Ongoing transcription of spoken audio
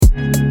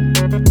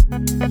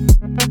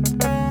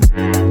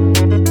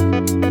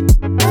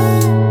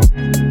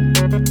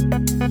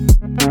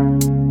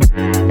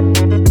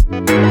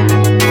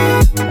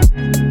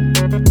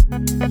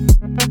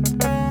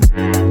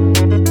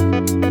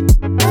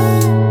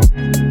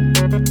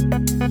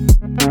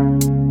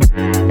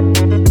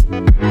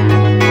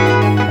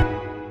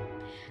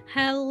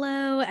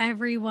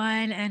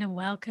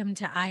welcome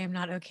to I Am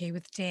Not Okay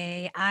with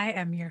Day. I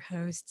am your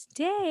host,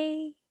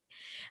 Day.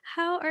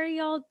 How are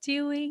y'all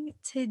doing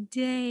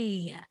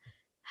today?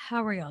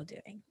 How are y'all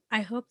doing? I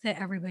hope that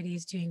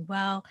everybody's doing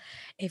well.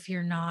 If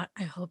you're not,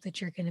 I hope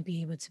that you're going to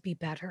be able to be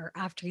better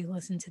after you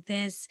listen to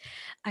this.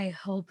 I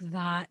hope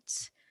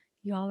that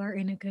y'all are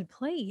in a good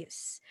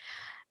place.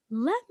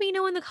 Let me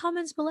know in the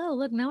comments below.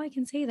 Look, now I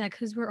can say that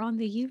because we're on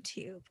the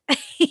YouTube.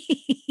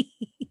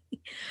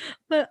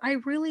 But I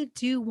really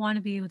do want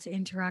to be able to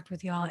interact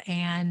with y'all.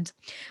 And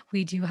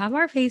we do have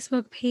our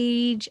Facebook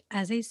page,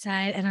 as I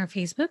said, and our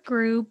Facebook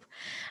group.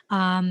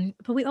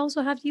 But we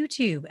also have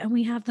YouTube and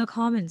we have the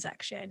comment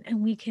section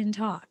and we can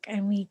talk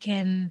and we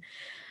can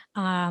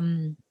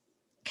um,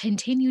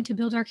 continue to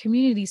build our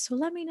community. So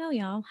let me know,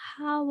 y'all,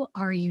 how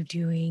are you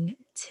doing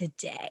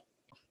today?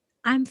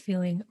 I'm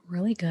feeling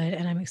really good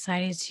and I'm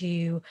excited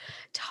to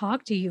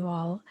talk to you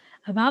all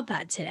about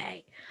that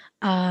today.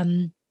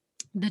 Um,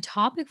 the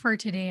topic for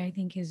today, I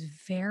think, is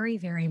very,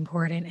 very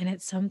important. And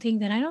it's something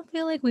that I don't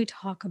feel like we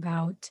talk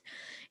about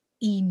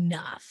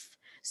enough.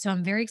 So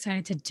I'm very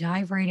excited to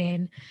dive right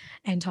in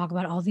and talk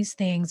about all these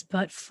things.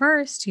 But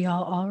first,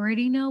 y'all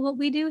already know what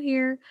we do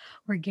here.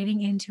 We're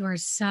getting into our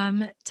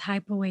some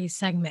type of way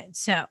segment.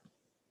 So,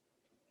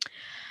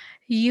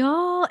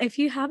 y'all, if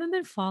you haven't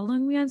been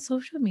following me on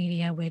social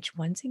media, which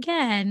once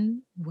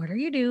again, what are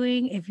you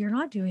doing if you're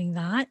not doing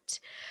that?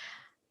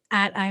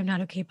 At I'm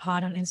Not Okay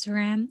Pod on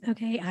Instagram.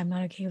 Okay. I'm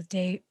Not Okay with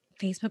Day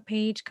Facebook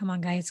page. Come on,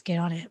 guys, get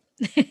on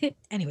it.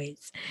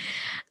 Anyways,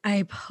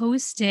 I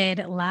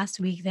posted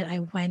last week that I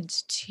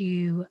went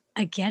to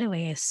a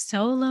getaway, a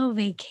solo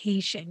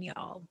vacation,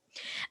 y'all.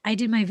 I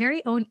did my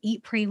very own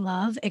Eat, Pray,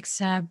 Love,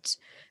 except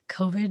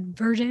COVID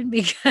version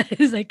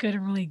because I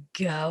couldn't really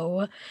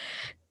go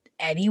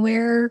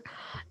anywhere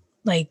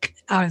like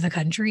out of the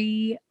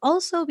country.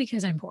 Also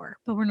because I'm poor,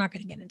 but we're not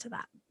going to get into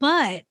that.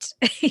 But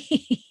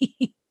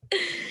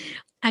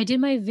I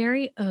did my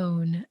very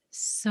own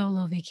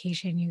solo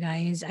vacation, you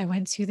guys. I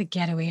went to the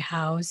Getaway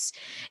House.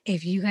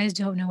 If you guys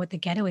don't know what the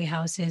Getaway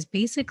House is,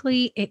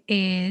 basically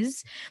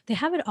they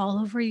have it all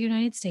over the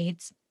United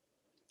States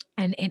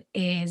and it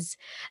is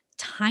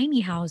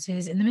tiny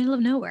houses in the middle of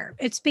nowhere.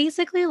 It's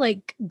basically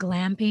like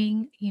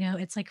glamping,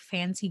 it's like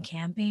fancy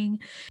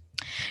camping.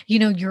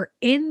 You're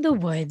in the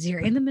woods,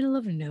 you're in the middle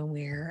of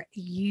nowhere.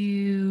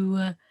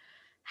 You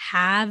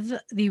have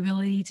the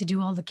ability to do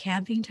all the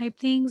camping type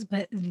things,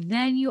 but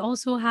then you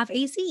also have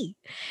AC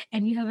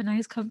and you have a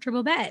nice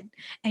comfortable bed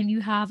and you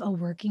have a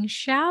working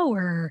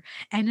shower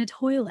and a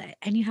toilet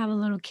and you have a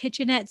little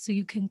kitchenette so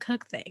you can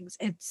cook things.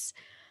 It's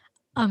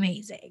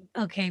amazing.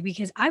 Okay,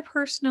 because I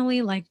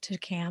personally like to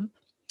camp,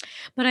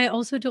 but I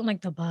also don't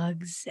like the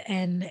bugs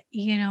and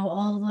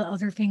all the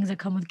other things that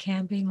come with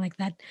camping, like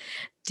that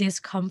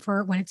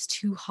discomfort when it's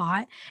too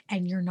hot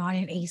and you're not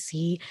in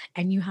AC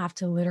and you have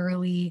to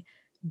literally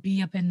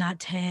be up in that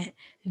tent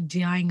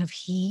dying of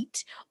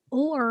heat,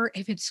 or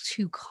if it's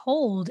too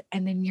cold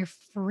and then you're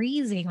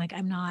freezing. Like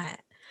I'm not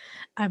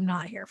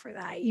here for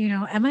that.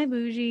 Am I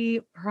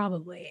bougie?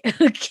 Probably.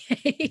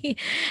 Okay.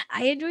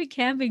 I enjoy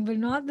camping, but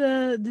not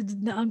the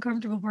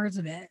uncomfortable parts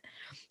of it.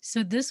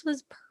 So this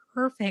was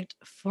perfect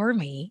for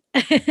me.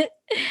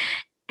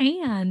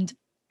 And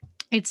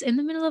it's in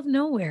the middle of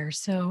nowhere,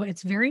 so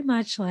it's very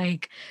much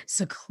like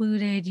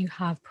secluded. You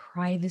have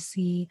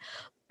privacy,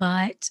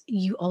 but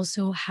you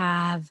also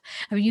have,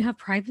 I mean, you have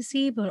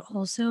privacy, but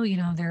also,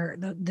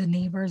 the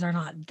neighbors are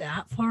not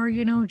that far,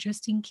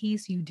 just in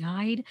case you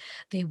died,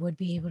 they would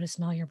be able to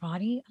smell your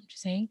body. I'm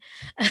just saying.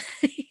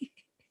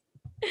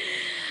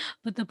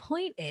 But the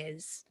point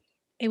is,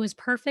 it was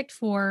perfect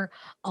for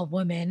a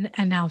woman,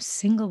 a now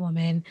single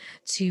woman,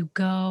 to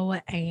go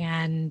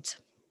and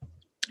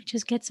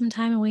just get some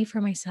time away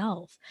for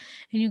myself.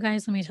 And you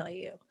guys, let me tell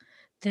you,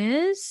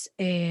 this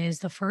is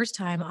the first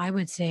time I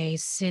would say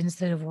since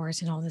the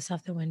divorce and all the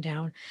stuff that went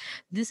down.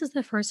 This is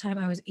the first time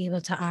I was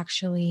able to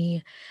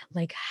actually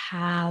like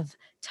have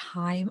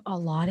time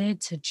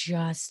allotted to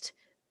just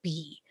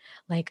be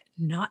like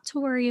not to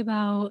worry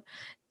about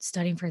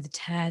studying for the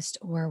test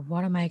or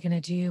what am I going to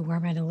do, where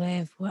am I going to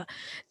live,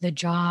 what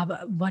job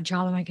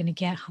am I going to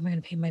get, how am I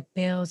going to pay my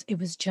bills. It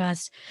was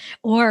just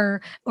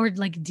or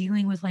like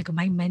dealing with like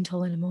my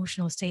mental and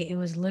emotional state. It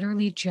was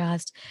literally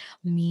just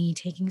me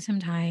taking some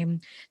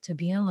time to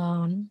be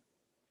alone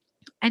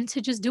and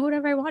to just do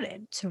whatever I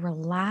wanted, to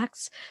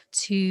relax,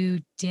 to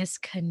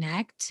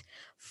disconnect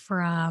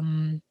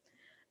from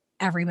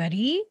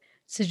everybody,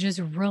 to just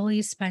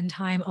really spend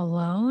time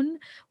alone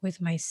with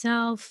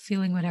myself,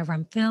 feeling whatever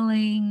I'm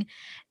feeling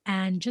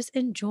and just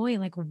enjoy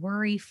like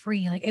worry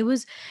free. Like it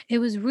was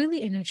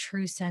really in a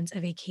true sense a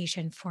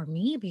vacation for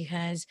me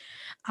because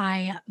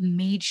I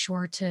made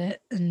sure to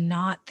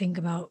not think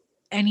about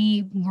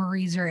any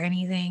worries or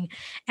anything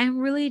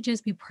and really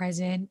just be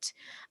present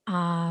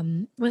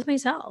with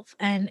myself.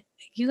 And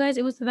you guys,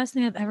 it was the best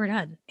thing I've ever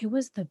done. It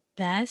was the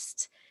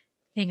best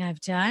thing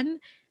I've done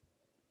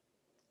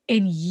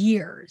in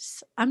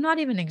years. I'm not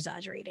even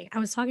exaggerating. I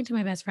was talking to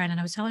my best friend and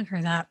I was telling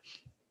her that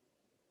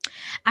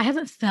I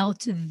haven't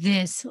felt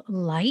this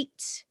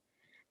light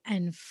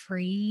and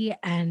free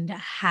and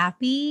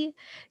happy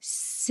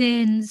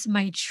since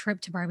my trip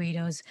to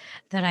Barbados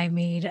that I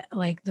made,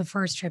 like, the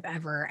first trip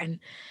ever. And,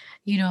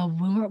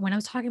 when I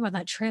was talking about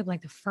that trip,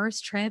 like, the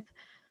first trip,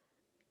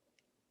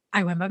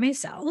 I went by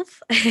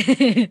myself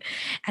and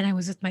I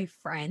was with my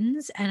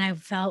friends, and I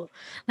felt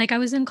like I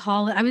was in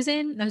college. I was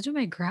doing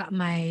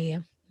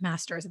my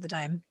master's at the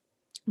time,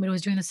 but it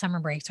was during the summer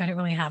break, so I didn't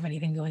really have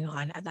anything going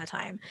on at that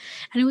time.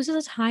 And it was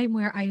just a time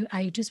where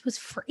I just was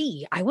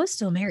free. I was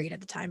still married at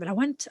the time, but I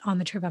went on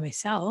the trip by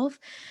myself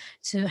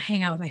to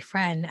hang out with my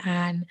friend.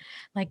 And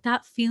like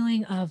that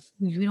feeling of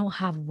you don't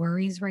have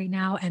worries right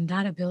now, and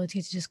that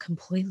ability to just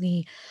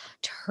completely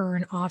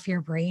turn off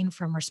your brain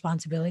from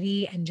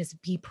responsibility and just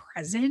be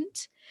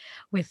present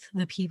with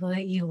the people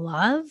that you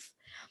love,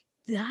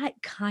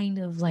 that kind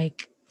of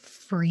like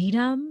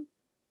freedom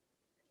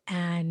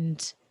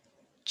and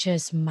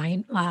just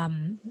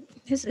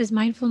is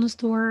mindfulness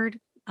the word?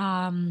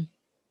 Um,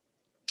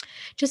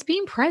 just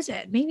being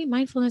present. Maybe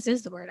mindfulness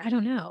is the word. I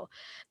don't know.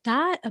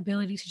 That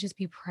ability to just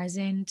be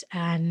present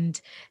and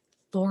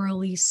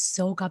thoroughly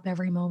soak up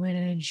every moment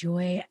and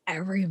enjoy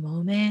every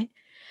moment.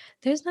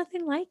 There's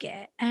nothing like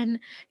it. And,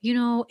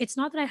 it's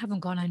not that I haven't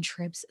gone on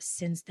trips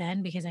since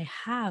then, because I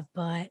have,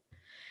 but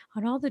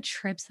on all the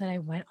trips that I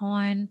went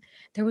on,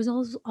 there was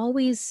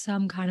always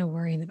some kind of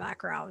worry in the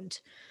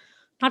background.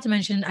 Not to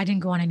mention, I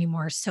didn't go on any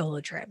more solo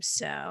trips.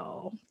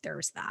 So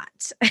there's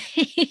that.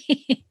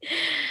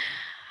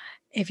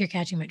 If you're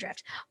catching my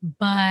drift.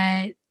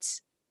 But,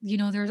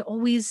 there's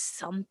always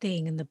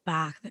something in the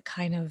back that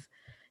kind of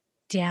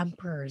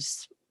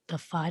dampers the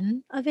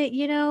fun of it,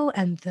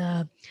 and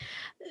the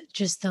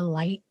just the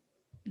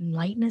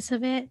lightness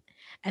of it.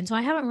 And so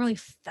I haven't really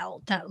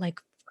felt that like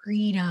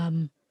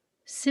freedom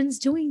since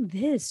doing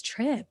this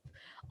trip.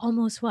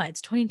 Almost what?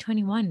 It's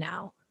 2021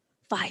 now.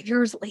 5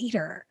 years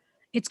later.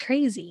 It's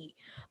crazy.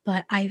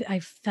 But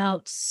I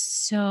felt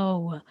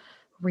so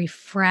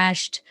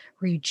refreshed,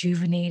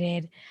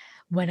 rejuvenated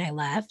when I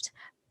left,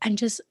 and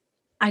just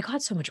I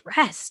got so much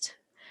rest.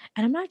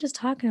 And I'm not just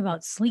talking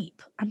about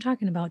sleep. I'm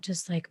talking about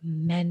just like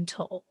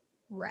mental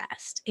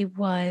rest. It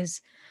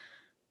was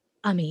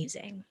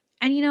amazing.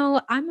 And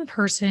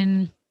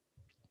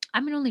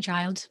I'm an only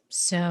child,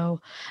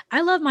 so I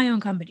love my own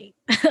company.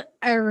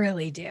 I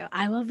really do.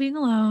 I love being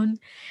alone.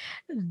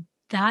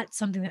 That's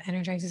something that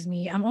energizes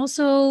me. I'm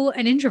also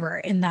an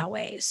introvert in that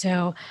way.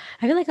 So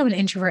I feel like I'm an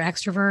introvert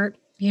extrovert.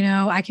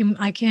 I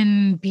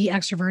can be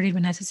extroverted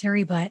when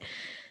necessary, but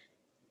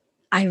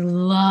I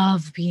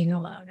love being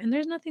alone, and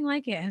there's nothing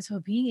like it. And so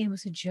being able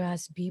to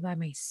just be by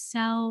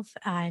myself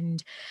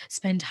and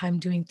spend time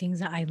doing things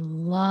that I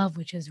love,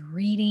 which is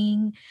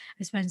reading.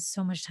 I spend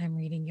so much time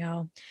reading,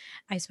 yo.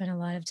 I spend a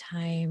lot of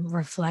time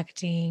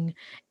reflecting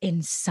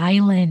in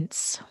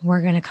silence.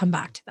 We're going to come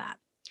back to that.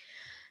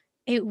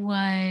 It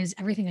was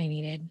everything I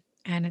needed,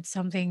 and it's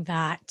something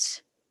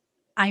that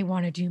I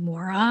want to do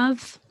more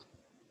of,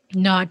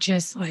 not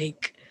just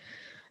like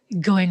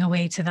going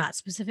away to that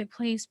specific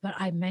place, but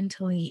I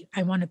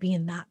want to be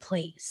in that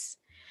place.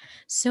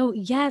 So,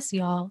 yes,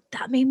 y'all,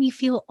 that made me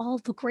feel all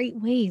the great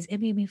ways. It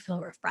made me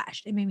feel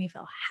refreshed. It made me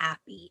feel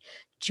happy,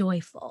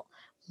 joyful,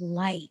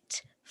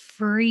 light,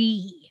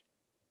 free,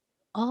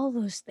 all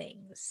those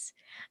things.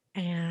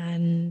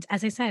 And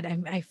as I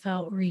said, I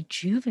felt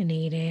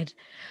rejuvenated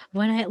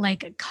when I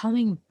like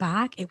coming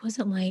back. It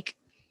wasn't like,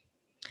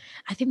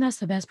 I think that's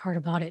the best part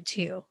about it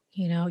too.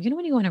 When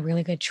you go on a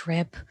really good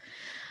trip,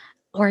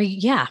 or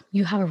yeah,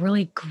 you have a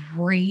really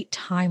great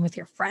time with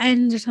your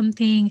friends or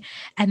something,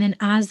 and then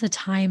as the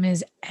time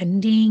is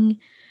ending,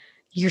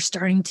 you're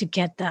starting to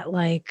get that,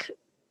 like,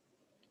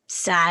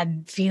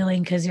 sad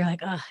feeling because 'cause you're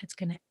like, "Oh, it's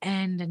gonna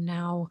end, and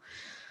now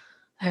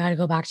I gotta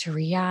go back to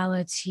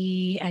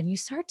reality," and you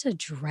start to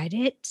dread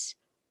it.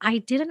 I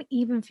didn't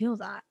even feel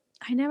that.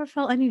 I never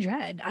felt any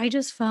dread. I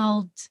just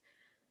felt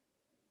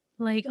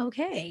like,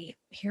 "Okay,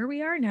 here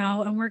we are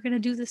now, and we're gonna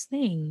do this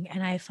thing,"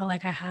 and I felt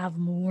like I have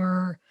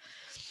more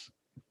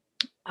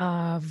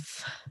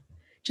of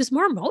just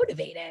more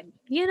motivated,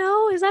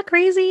 Is that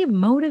crazy?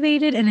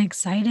 Motivated and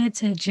excited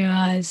to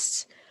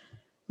just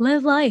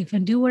live life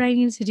and do what I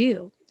need to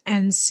do.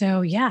 And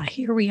so, yeah,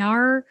 here we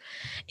are.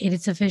 It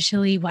is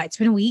officially what? It's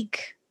been a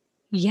week.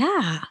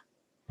 Yeah.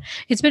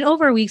 It's been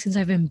over a week since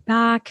I've been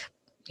back,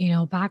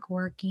 back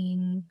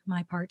working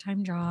my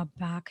part-time job,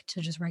 back to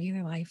just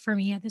regular life for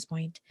me at this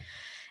point.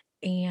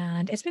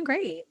 And it's been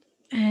great.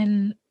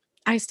 And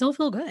I still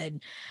feel good.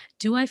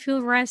 Do I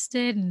feel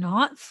rested?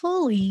 Not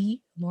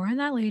fully. More on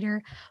that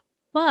later.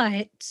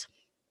 But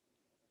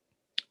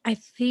I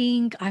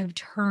think I've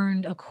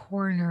turned a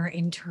corner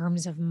in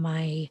terms of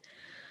my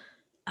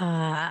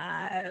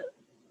uh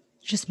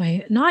just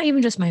my not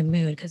even just my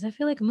mood, because I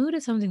feel like mood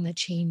is something that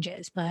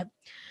changes, but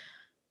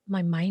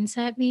my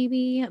mindset,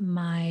 maybe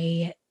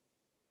my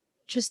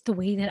just the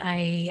way that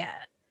I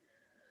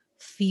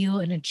feel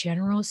in a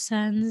general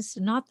sense.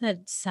 Not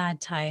that sad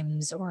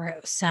times or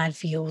sad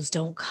feels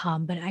don't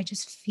come, but I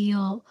just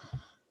feel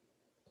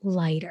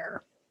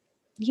lighter,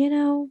 you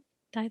know?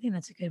 I think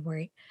that's a good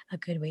way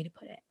to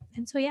put it.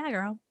 And so yeah,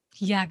 girl.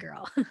 Yeah,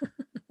 girl.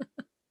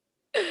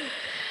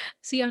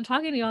 See, I'm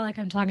talking to y'all like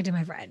I'm talking to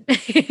my friend.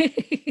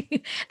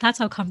 That's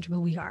how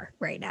comfortable we are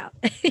right now.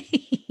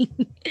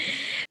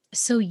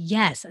 So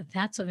yes,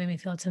 that's what made me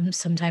feel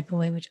some type of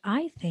way, which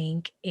I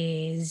think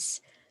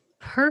is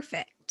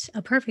perfect.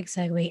 A perfect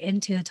segue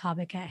into the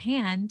topic at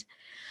hand,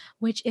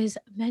 which is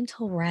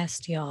mental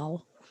rest,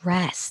 y'all.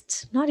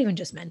 Rest, not even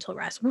just mental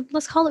rest.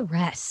 Let's call it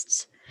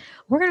rest.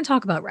 We're going to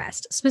talk about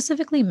rest,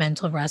 specifically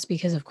mental rest,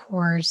 because of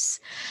course,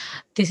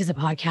 this is a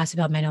podcast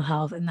about mental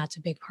health, and that's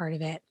a big part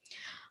of it.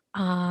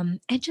 And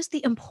just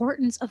the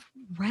importance of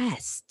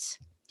rest.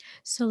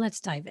 So let's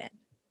dive in.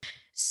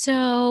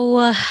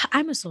 So,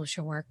 I'm a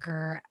social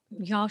worker.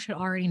 Y'all should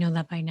already know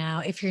that by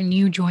now. If you're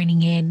new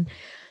joining in,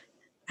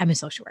 I'm a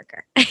social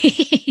worker.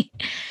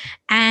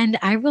 And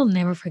I will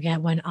never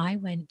forget when I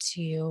went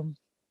to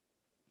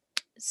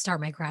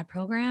start my grad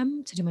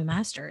program to do my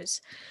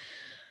master's.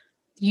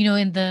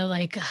 In the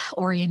like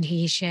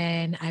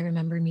orientation, I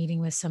remember meeting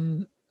with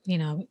some,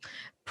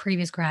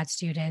 previous grad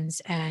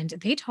students, and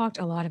they talked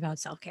a lot about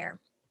self care.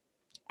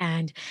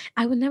 And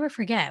I would never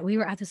forget, we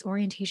were at this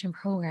orientation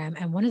program,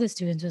 and one of the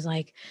students was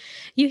like,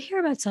 "You hear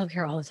about self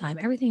care all the time.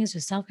 Everything is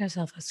just self care,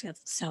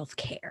 self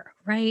care,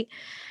 right?"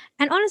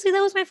 And honestly,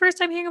 that was my first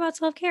time hearing about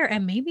self care.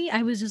 And maybe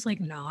I was just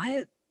like,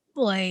 not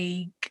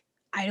like,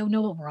 I don't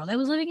know what world I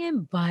was living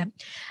in, but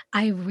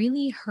I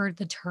really heard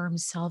the term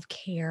self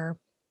care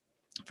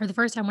for the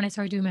first time when I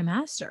started doing my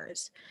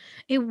master's.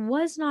 It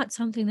was not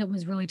something that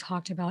was really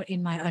talked about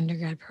in my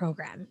undergrad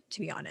program,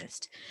 to be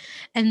honest.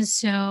 And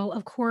so,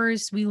 of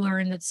course, we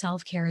learned that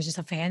self care is just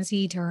a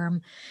fancy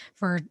term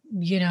for,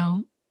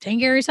 taking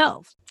care of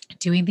yourself,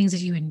 doing things that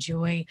you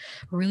enjoy,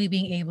 really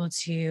being able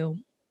to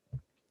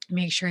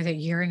make sure that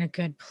you're in a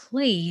good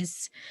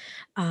place.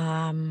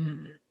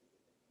 Um,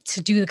 to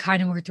do the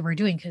kind of work that we're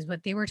doing, because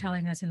what they were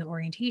telling us in the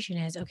orientation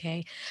is,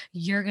 okay,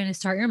 you're going to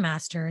start your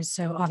master's,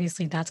 so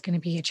obviously that's going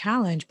to be a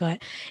challenge,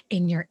 but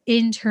in your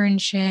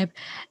internship,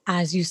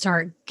 as you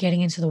start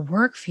getting into the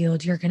work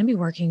field, you're going to be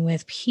working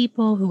with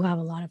people who have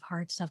a lot of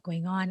hard stuff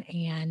going on,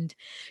 and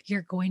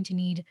you're going to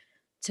need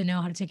to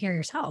know how to take care of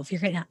yourself.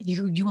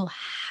 You will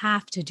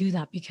have to do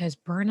that because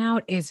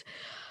burnout is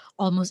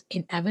almost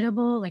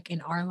inevitable, like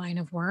in our line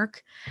of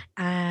work.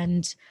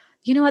 And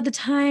at the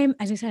time,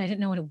 as I said, I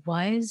didn't know what it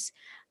was.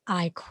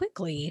 I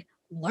quickly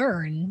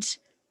learned,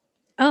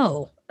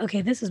 oh,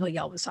 okay, this is what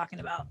y'all was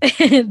talking about.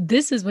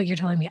 This is what you're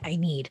telling me I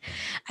need.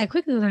 I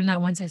quickly learned that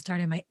once I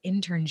started my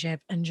internship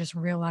and just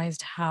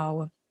realized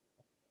how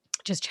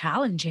just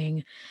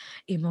challenging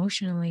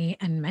emotionally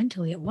and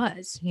mentally it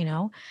was.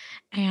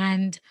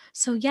 And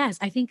so, yes,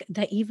 I think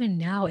that even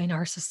now in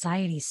our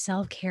society,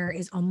 self care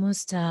is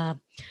almost what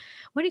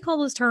do you call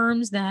those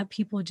terms that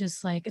people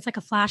just like, it's like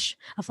a flash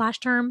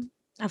term,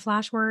 a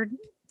flash word.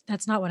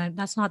 That's not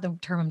the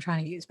term I'm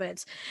trying to use, but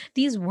it's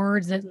these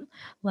words that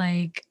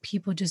like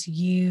people just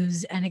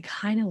use and it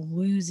kind of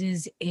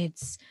loses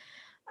its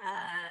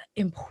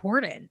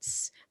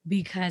importance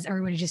because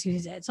everybody just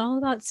uses it. It's all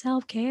about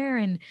self-care.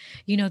 And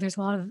there's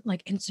a lot of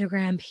like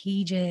Instagram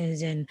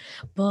pages and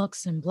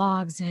books and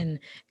blogs and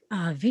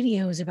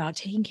videos about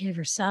taking care of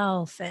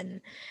yourself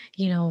and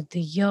the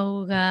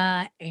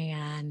yoga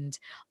and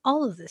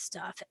all of this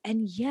stuff.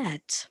 And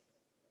yet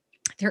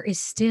there is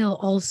still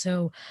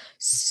also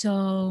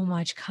so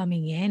much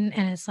coming in,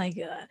 and it's like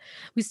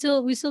we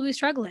still be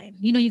struggling.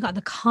 You got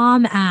the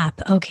Calm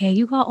app, okay,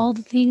 you got all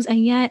the things,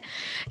 and yet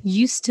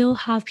you still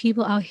have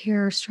people out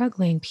here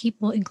struggling,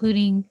 people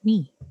including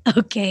me,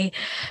 okay,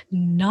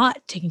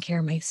 not taking care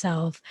of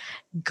myself,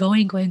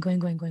 going,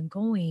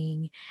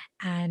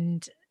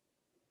 and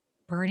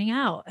burning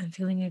out and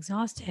feeling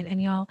exhausted.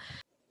 And y'all,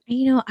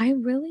 I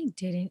really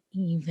didn't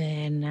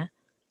even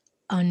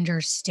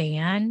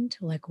understand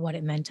like what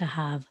it meant to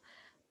have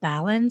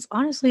balance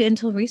honestly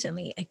until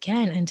recently,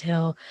 again,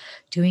 until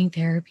doing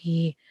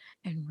therapy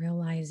and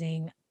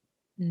realizing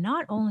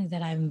not only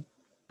that I'm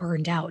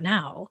burned out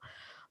now,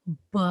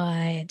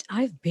 but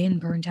I've been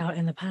burned out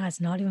in the past,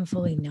 not even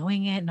fully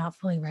knowing it, not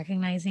fully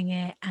recognizing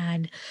it,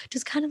 and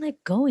just kind of like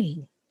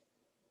going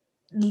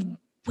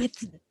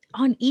with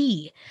on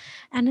E.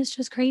 And it's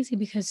just crazy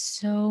because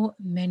so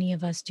many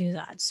of us do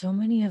that. So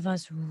many of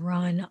us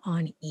run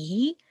on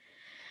E.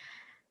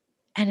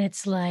 And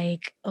it's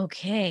like,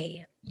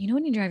 okay,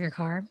 when you drive your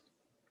car,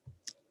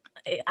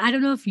 I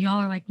don't know if y'all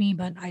are like me,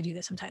 but I do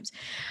this sometimes.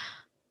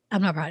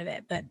 I'm not proud of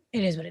it, but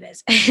it is what it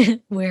is.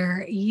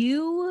 Where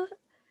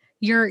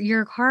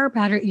your car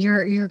battery,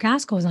 your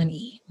gas goes on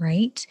E,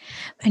 right?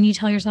 And you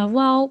tell yourself,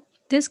 well,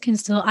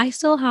 I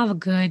still have a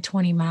good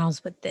 20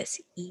 miles with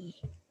this E,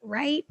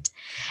 right?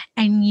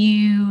 And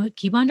you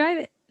keep on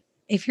driving.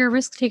 If you're a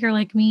risk taker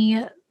like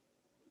me,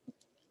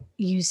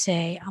 you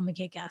say, I'm gonna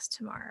get gas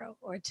tomorrow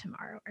or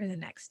the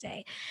next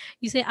day.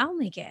 You say, I'll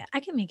make it. I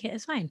can make it.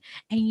 It's fine.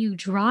 And you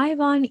drive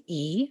on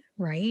E,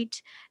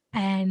 right?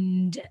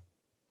 And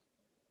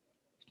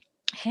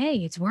hey,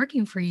 it's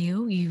working for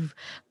you. You've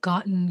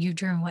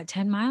driven what,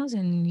 10 miles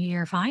and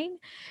you're fine,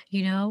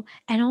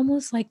 And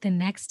almost like the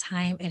next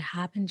time it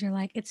happens, you're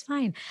like, it's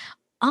fine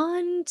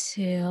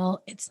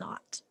until it's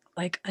not.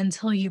 Like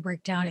until you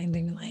break down and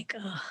then you're like,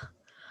 ugh.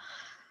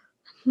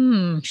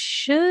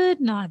 Should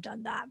not have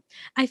done that.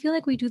 I feel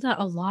like we do that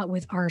a lot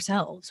with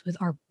ourselves, with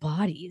our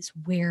bodies,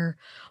 where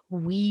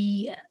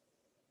we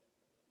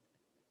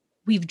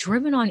we've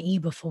driven on E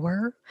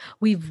before.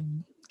 We've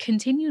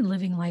continued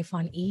living life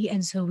on E,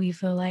 and so we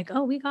feel like,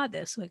 "Oh, we got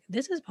this. Like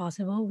this is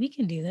possible. We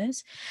can do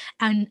this."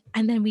 And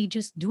then we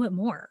just do it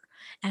more.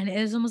 And it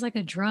is almost like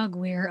a drug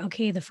where,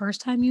 okay, the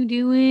first time you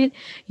do it,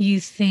 you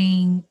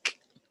think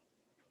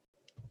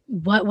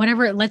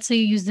whatever, let's say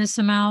you use this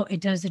amount, it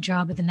does the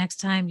job, but the next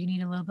time you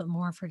need a little bit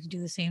more for it to do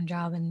the same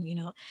job. And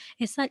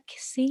it's that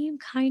same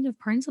kind of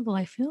principle,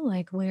 I feel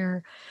like,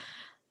 where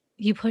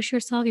you push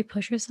yourself,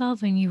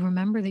 and you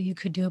remember that you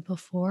could do it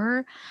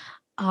before.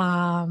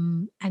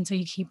 And so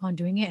you keep on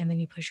doing it, and then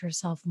you push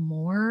yourself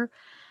more.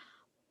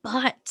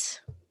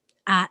 But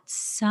at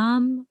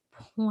some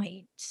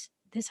point,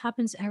 this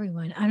happens to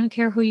everyone. I don't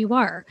care who you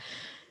are.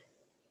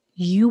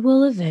 You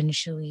will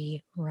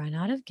eventually run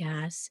out of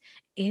gas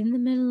in the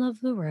middle of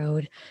the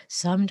road,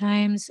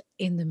 sometimes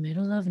in the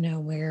middle of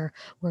nowhere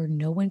where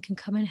no one can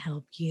come and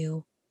help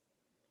you,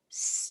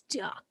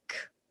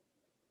 stuck.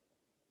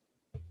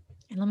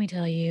 And let me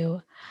tell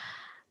you,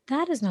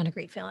 that is not a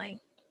great feeling.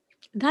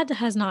 That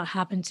has not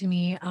happened to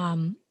me,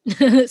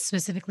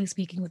 specifically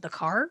speaking with the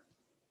car,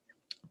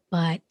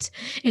 but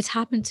it's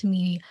happened to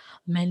me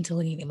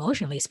mentally and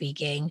emotionally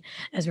speaking,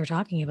 as we're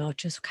talking about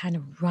just kind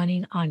of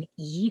running on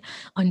E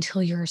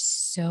until you're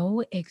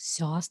so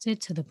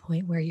exhausted to the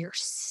point where you're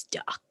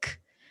stuck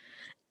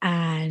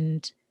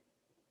and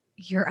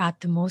you're at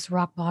the most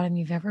rock bottom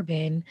you've ever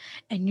been.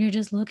 And you're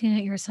just looking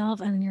at yourself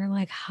and you're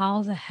like,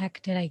 how the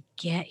heck did I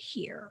get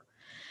here?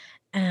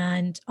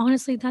 And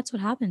honestly, that's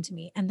what happened to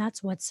me. And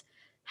that's what's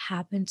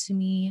happened to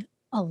me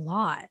a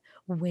lot,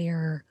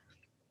 where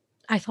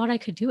I thought I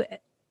could do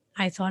it.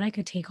 I thought I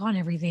could take on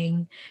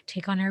everything,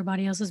 take on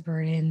everybody else's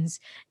burdens.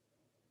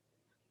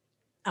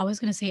 I was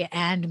going to say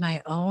and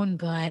my own,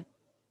 but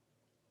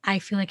I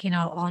feel like, in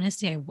all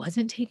honesty, I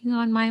wasn't taking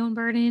on my own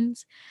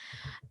burdens.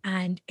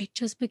 And it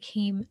just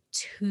became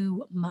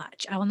too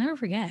much. I will never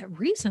forget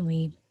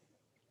recently,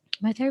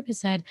 my therapist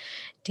said,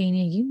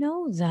 Dania, you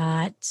know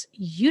that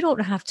you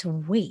don't have to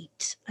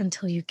wait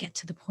until you get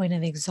to the point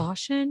of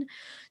exhaustion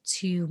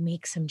to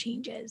make some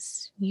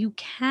changes. You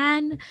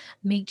can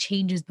make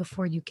changes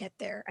before you get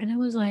there. And I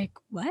was like,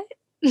 what?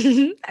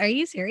 Are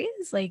you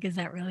serious? Like, is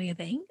that really a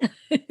thing?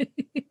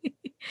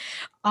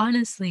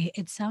 Honestly,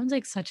 it sounds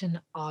like such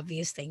an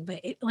obvious thing,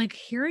 but like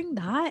hearing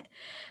that,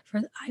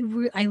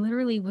 I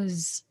literally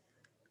was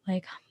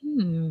like,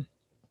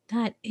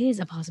 that is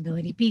a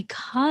possibility,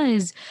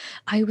 because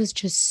I was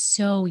just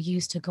so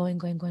used to going,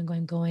 going, going,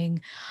 going,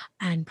 going,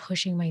 and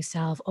pushing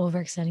myself,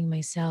 overextending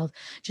myself,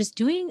 just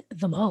doing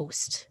the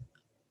most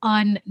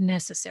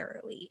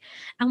unnecessarily.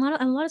 And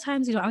a lot of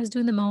times, I was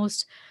doing the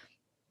most,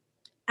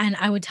 and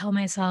I would tell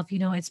myself,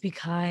 it's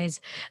because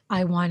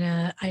I don't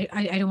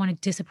want to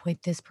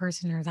disappoint this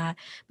person or that.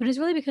 But it's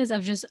really because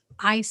of just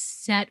I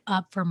set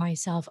up for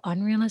myself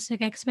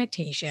unrealistic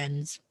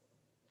expectations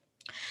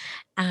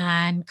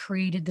and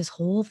created this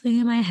whole thing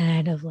in my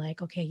head of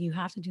like, okay, you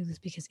have to do this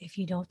because if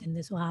you don't, then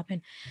this will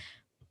happen.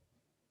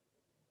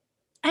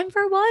 And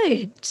for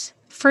what?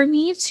 For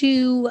me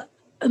to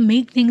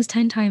make things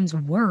 10 times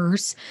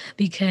worse,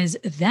 because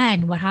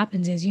then what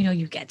happens is,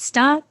 you get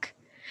stuck,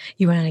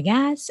 you run out of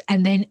gas,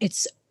 and then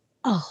it's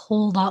a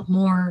whole lot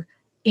more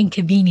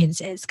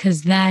inconveniences.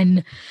 Because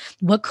then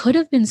what could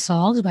have been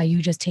solved by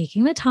you just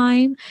taking the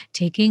time,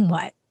 taking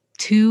what?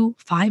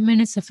 5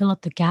 minutes to fill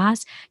up the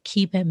gas,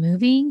 keep it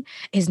moving,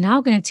 is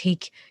now going to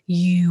take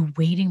you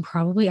waiting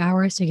probably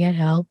hours to get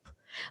help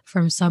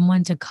from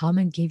someone to come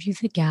and give you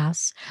the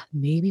gas,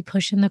 maybe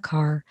push in the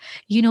car.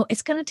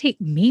 It's going to take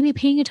maybe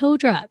paying a tow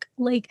truck.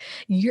 Like,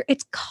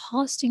 it's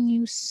costing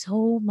you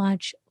so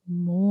much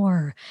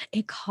more.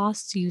 It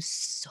costs you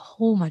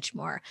so much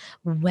more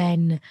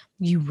when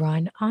you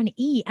run on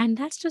E. And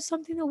that's just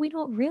something that we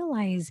don't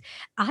realize.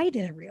 I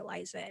didn't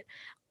realize it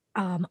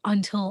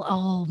until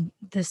all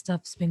this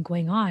stuff's been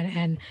going on.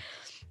 And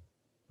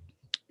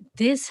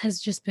this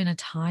has just been a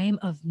time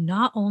of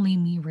not only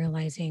me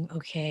realizing,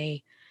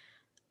 okay,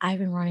 I've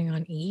been running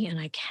on E and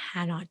I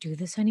cannot do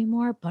this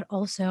anymore, but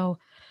also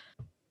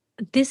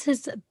this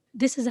is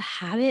this is a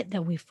habit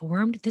that we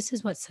formed. This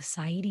is what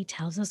society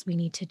tells us we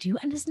need to do,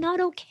 and it's not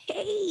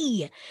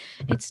okay.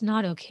 It's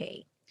not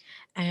okay.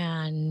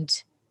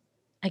 And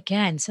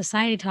again,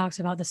 society talks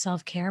about the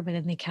self-care, but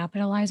then they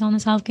capitalize on the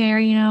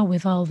self-care,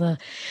 with all the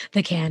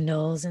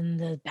candles and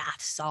the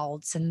bath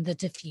salts and the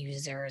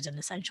diffusers and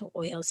essential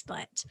oils,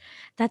 but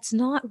that's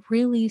not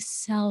really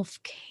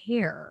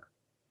self-care.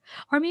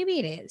 Or maybe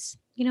it is.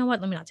 You know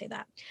what? Let me not say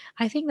that.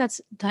 I think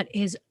that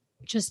is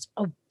just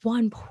a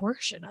one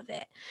portion of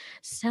it.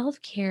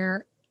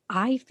 Self-care,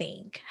 I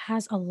think,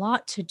 has a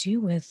lot to do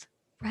with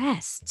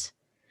rest.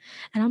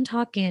 And I'm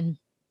talking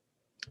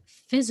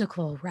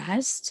physical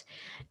rest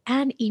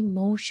and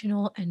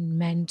emotional and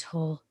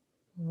mental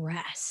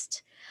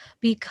rest.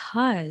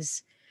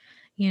 Because,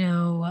 you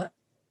know,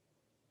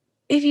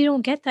 if you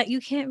don't get that, you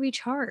can't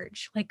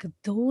recharge. Like,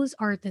 those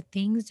are the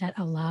things that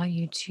allow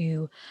you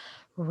to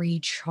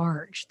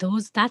recharge.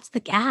 That's the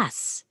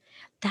gas.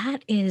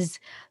 That is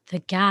the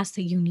gas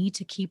that you need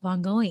to keep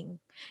on going.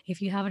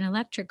 If you have an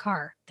electric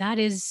car, that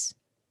is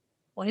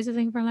what is the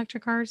thing for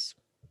electric cars?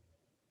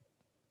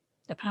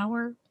 The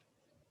power,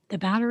 the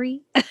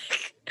battery.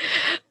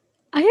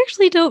 I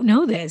actually don't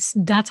know this.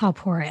 That's how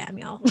poor I am,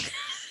 y'all.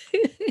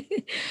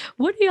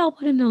 What do y'all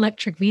put in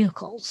electric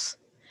vehicles?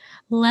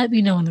 Let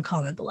me know in the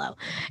comments below.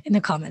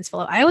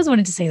 I always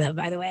wanted to say that,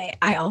 by the way.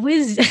 I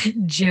always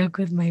joke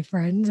with my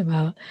friends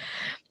about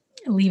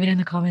leave it in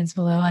the comments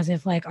below as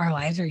if like our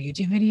lives are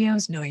YouTube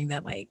videos, knowing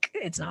that like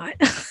it's not.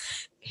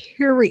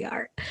 Here we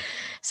are.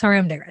 Sorry,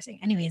 I'm digressing.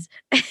 Anyways,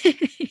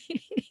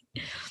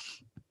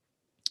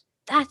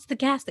 that's the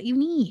gas that you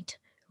need,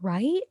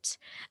 right?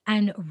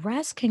 And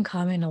rest can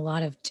come in a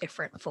lot of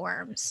different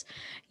forms,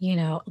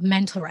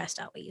 mental rest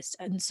at least.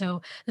 And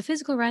so the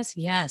physical rest,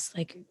 yes,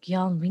 like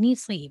y'all, we need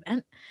sleep.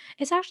 And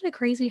it's actually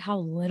crazy how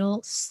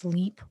little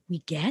sleep we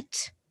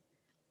get.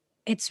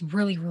 It's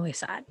really, really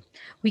sad.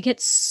 We get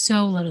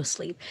so little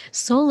sleep,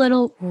 so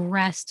little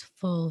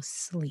restful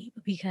sleep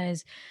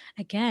because,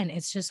 again,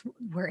 it's just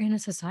we're in a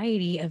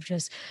society of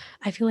just,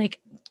 I feel like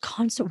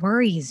constant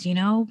worries,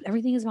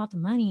 everything is about the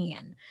money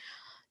and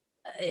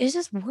it's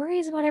just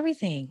worries about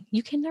everything.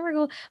 You can never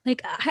go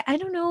like I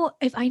don't know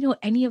if I know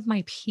any of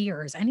my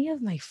peers, any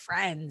of my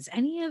friends,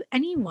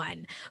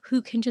 anyone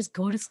who can just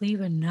go to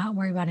sleep and not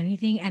worry about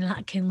anything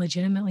and can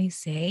legitimately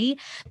say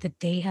that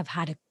they have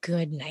had a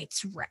good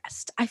night's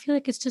rest. I feel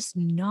like it's just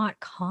not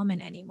common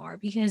anymore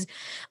because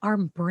our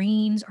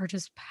brains are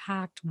just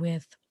packed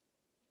with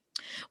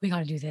we got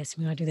to do this,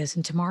 we got to do this,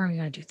 and tomorrow we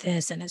got to do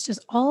this, and it's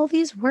just all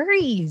these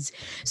worries.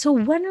 So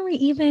when are we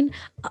even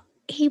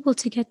able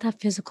to get that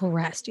physical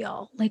rest,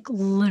 y'all? Like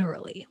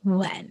literally,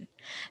 when?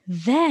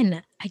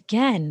 Then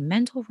again,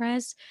 mental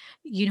rest,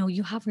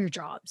 you have your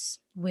jobs,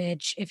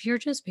 which if you're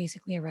just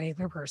basically a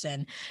regular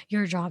person,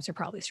 your jobs are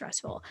probably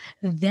stressful.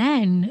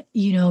 Then,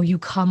 you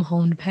come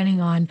home depending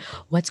on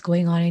what's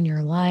going on in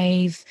your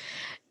life.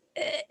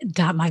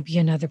 That might be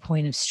another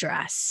point of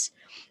stress.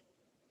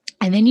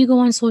 And then you go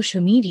on social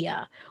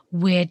media,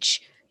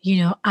 which,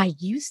 I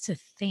used to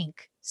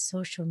think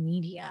social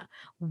media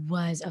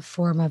was a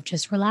form of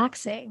just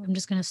relaxing. I'm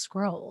just going to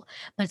scroll.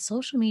 But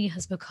social media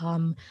has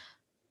become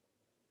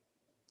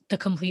the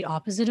complete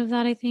opposite of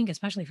that, I think,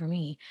 especially for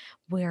me,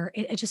 where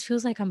it just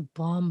feels like I'm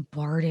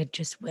bombarded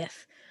just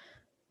with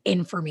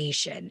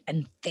information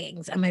and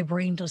things and my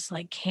brain just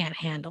like can't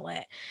handle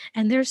it.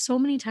 And there's so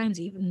many times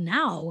even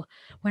now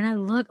when I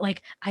look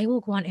like I will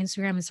go on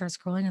Instagram and start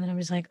scrolling and then I'm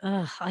just like,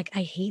 ugh, like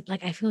I hate,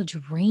 like I feel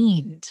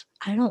drained.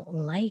 I don't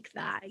like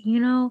that.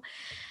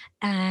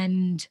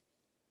 And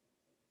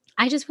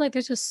I just feel like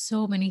there's just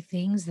so many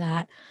things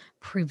that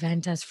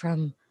prevent us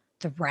from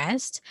the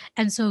rest.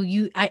 And so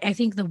I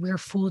think that we're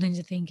fooled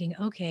into thinking,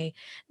 okay,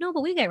 no, but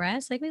we get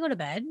rest. Like we go to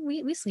bed,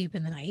 we sleep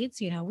in the nights,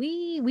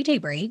 we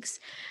take breaks.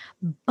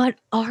 But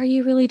are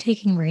you really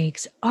taking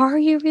breaks? Are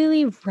you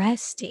really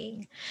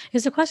resting?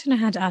 Is a question I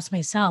had to ask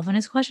myself. And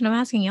it's a question I'm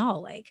asking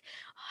y'all. Like,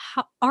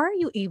 how are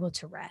you able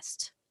to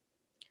rest?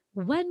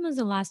 When was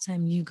the last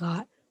time you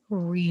got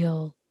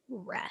real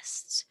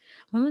rest?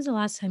 When was the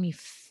last time you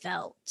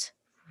felt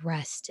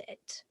rested?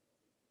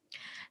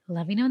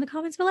 Let me know in the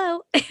comments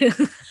below.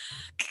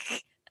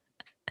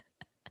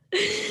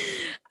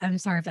 I'm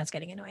sorry if that's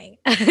getting annoying.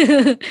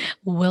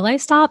 Will I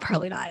stop?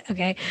 Probably not.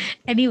 Okay.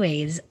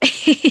 Anyways,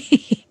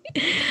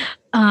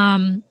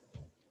 um,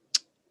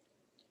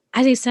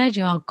 as I said,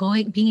 y'all,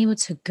 being able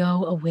to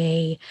go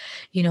away,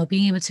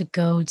 being able to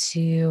go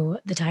to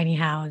the tiny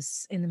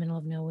house in the middle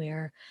of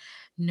nowhere,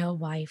 no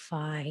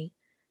Wi-Fi.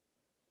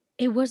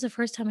 It was the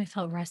first time I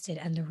felt rested.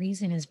 And the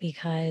reason is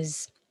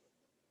because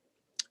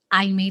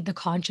I made the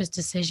conscious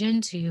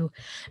decision to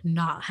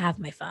not have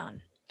my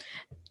phone,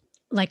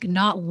 like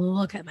not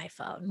look at my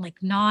phone, like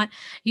not,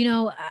 you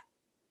know,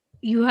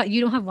 you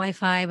don't have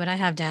Wi-Fi, but I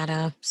have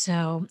data,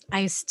 so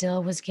I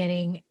still was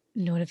getting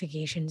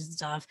notifications and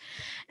stuff.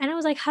 And I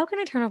was like, how can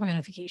I turn off my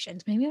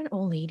notifications? Maybe I'm an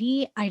old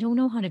lady. I don't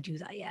know how to do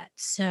that yet.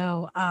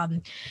 So,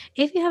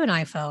 if you have an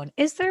iPhone,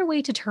 is there a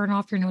way to turn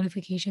off your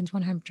notifications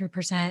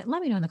 100%?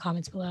 Let me know in the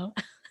comments below.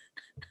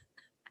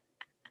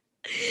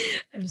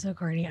 I'm so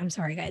corny. I'm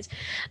sorry, guys.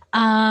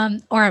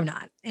 Or I'm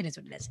not. It is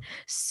what it is.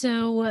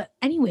 So,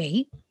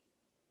 anyway,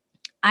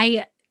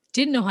 I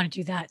didn't know how to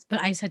do that, but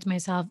I said to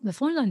myself, the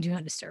phone's on do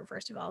not disturb,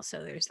 first of all.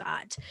 So there's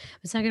that.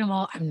 But second of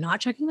all, I'm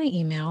not checking my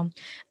email.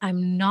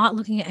 I'm not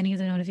looking at any of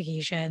the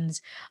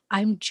notifications.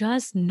 I'm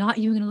just not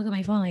even going to look at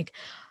my phone. Like,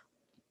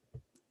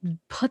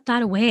 put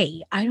that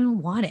away. I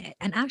don't want it.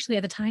 And actually,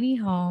 at the tiny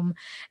home,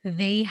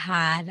 they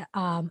had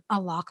a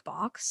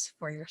lockbox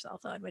for your cell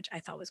phone, which I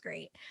thought was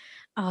great.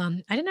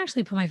 I didn't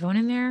actually put my phone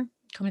in there,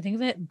 come to think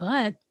of it,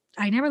 but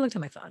I never looked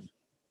at my phone.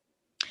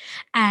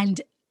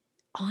 And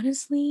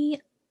honestly,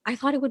 I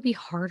thought it would be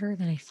harder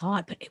than I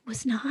thought, but it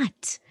was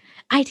not.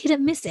 I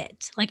didn't miss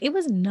it. Like, it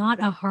was not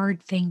a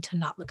hard thing to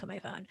not look at my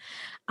phone.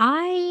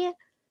 I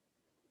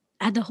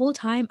at the whole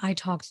time I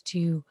talked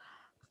to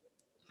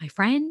my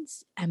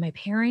friends and my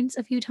parents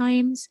a few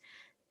times.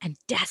 and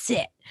that's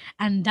it.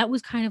 And that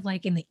was kind of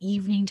like in the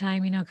evening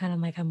time, kind of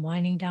like I'm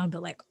winding down,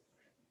 but like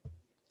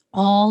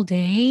all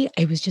day,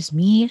 it was just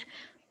me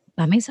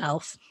by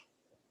myself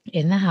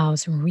in the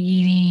house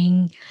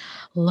reading,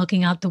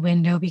 looking out the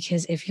window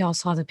because if y'all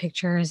saw the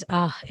pictures,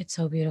 it's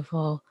so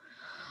beautiful.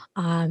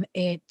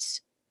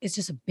 It's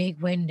just a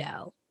big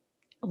window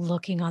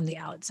looking on the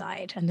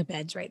outside and the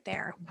bed's right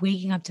there.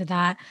 Waking up to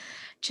that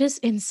just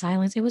in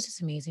silence. It was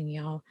just amazing,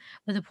 y'all.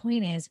 But the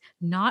point is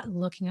not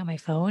looking at my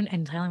phone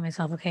and telling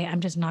myself, okay, I'm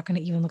just not going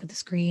to even look at the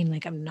screen.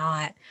 Like I'm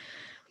not.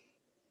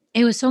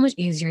 It was so much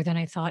easier than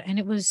I thought.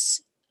 And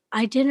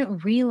I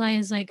didn't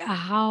realize like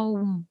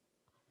how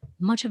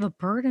much of a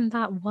burden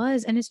that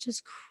was. And it's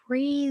just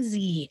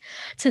crazy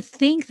to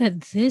think that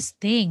this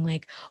thing,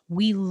 like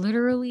we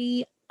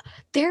literally,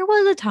 there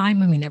was a time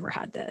when we never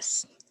had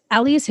this.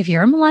 At least if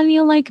you're a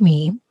millennial like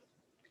me,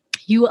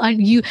 you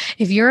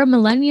if you're a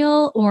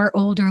millennial or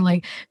older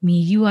like me,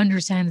 you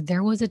understand that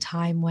there was a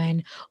time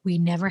when we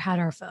never had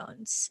our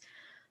phones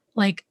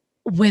like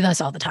with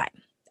us all the time.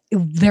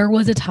 There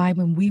was a time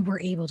when we were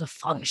able to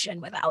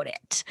function without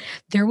it.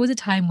 There was a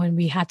time when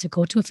we had to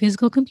go to a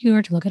physical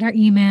computer to look at our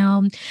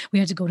email. We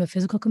had to go to a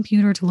physical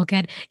computer to look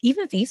at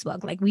even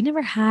Facebook. Like we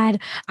never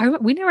had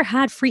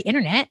free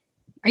internet.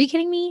 Are you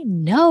kidding me?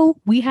 No,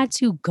 we had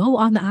to go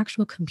on the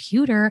actual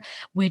computer,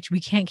 which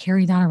we can't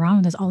carry that around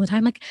with us all the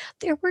time. Like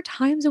there were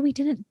times that we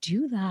didn't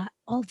do that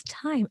all the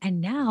time. And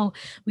now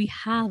we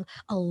have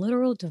a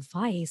literal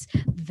device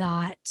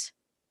that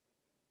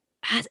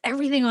has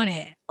everything on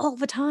it all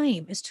the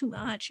time. It's too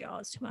much, y'all.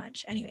 It's too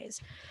much.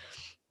 Anyways,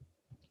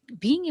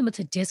 being able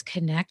to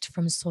disconnect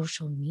from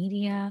social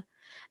media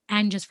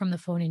and just from the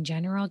phone in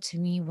general to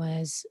me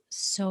was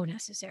so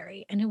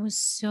necessary and it was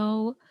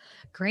so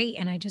great.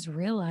 And I just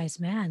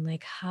realized, man,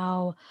 like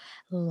how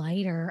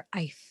lighter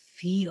I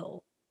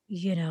feel.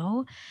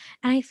 And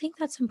I think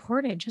that's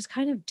important, just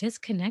kind of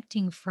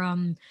disconnecting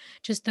from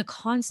just the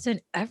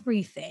constant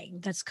everything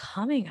that's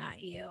coming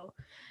at you.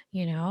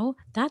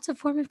 That's a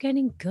form of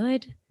getting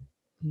good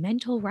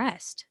mental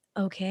rest,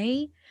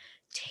 okay?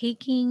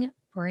 Taking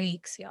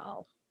breaks,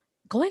 y'all.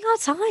 Going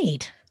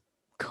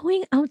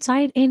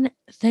outside in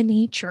the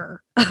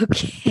nature,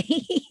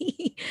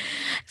 okay?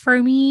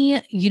 For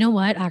me, you know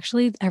what?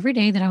 Actually, every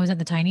day that I was at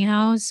the tiny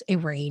house, it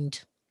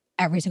rained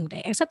every single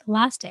day, except the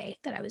last day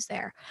that I was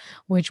there,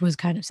 which was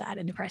kind of sad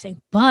and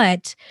depressing.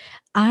 But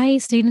I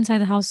stayed inside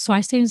the house. So I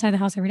stayed inside the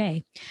house every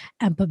day.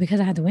 But because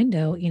I had the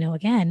window,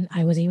 again,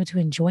 I was able to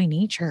enjoy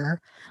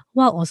nature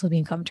while also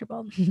being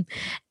comfortable.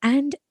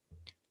 And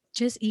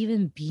just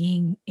even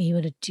being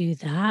able to do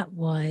that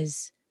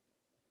was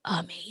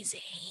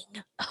amazing.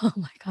 Oh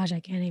my gosh, I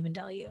can't even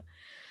tell you.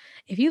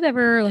 If you've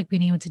ever like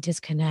been able to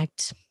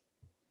disconnect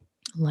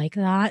like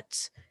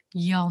that,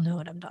 y'all know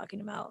what I'm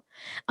talking about.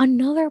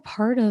 Another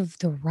part of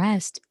the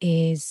rest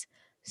is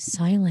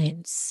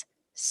silence,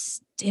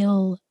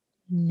 stillness.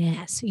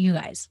 You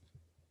guys,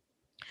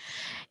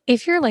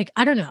 if you're like,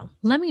 I don't know,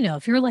 let me know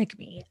if you're like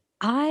me.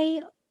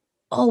 I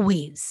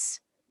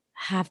always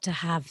have to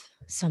have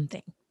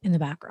something in the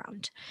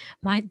background.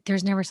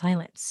 There's never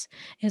silence.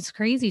 It's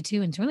crazy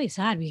too, and it's really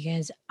sad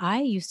because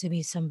I used to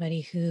be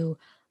somebody who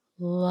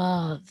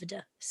loved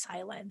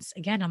silence.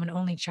 Again, I'm an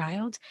only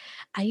child.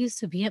 I used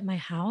to be at my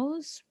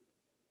house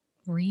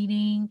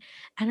reading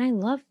and I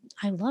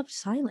loved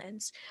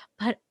silence.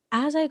 But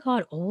as I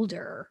got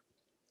older,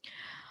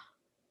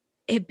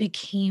 it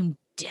became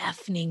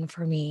deafening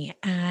for me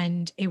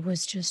and it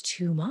was just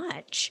too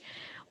much.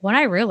 What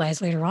I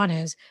realized later on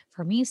is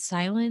for me,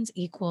 silence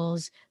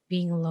equals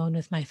being alone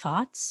with my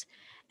thoughts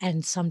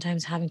and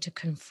sometimes having to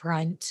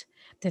confront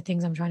the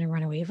things I'm trying to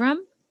run away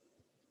from.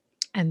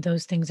 And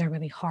those things are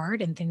really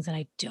hard and things that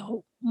I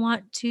don't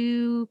want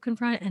to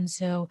confront. And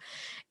so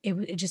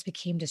it just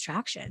became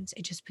distractions.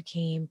 It just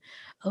became,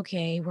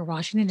 okay, we're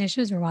washing the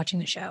dishes, we're watching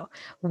the show.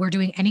 We're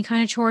doing any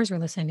kind of chores, we're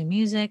listening to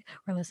music,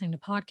 we're listening to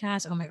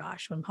podcasts. Oh my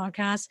gosh, when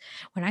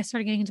I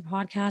started getting into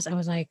podcasts, I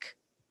was like,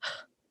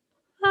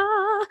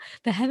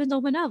 the heavens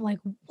open up. Like,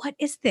 what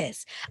is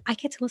this? I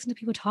get to listen to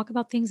people talk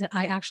about things that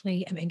I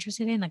actually am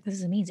interested in. Like, this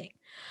is amazing.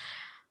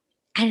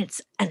 And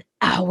it's an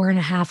hour and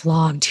a half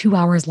long, 2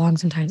 hours long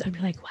sometimes. I'd be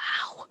like,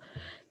 wow,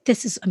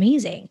 this is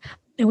amazing.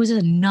 It was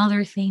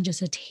another thing just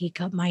to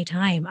take up my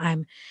time.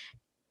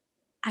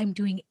 I'm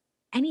doing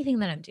anything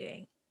that I'm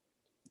doing,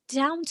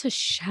 down to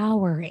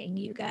showering,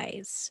 you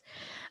guys.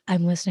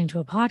 I'm listening to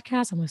a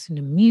podcast, I'm listening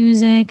to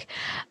music,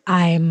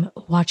 I'm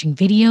watching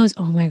videos.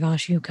 Oh my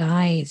gosh, you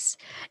guys,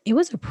 it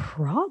was a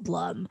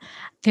problem.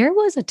 There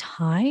was a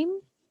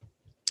time,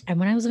 and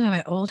when I was in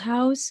my old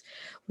house,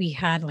 we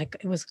had like,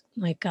 it was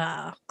like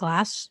a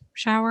glass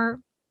shower.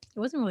 It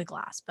wasn't really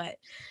glass, but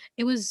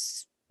it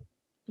was,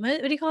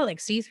 what do you call it? Like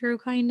see through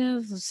kind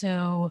of.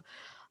 So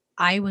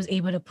I was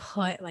able to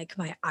put, like,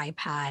 my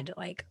iPad,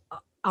 like,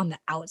 on the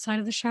outside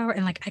of the shower,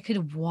 and, like, I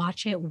could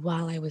watch it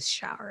while I was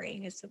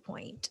showering is the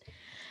point.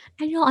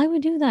 And, I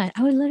would do that.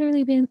 I would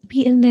literally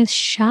be in this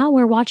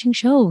shower watching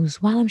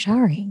shows while I'm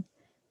showering.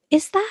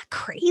 Is that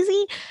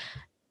crazy?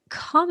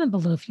 Comment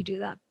below if you do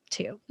that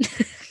too.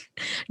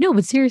 No,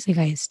 but seriously,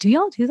 guys, do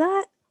y'all do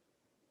that?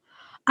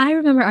 I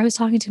remember I was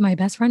talking to my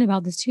best friend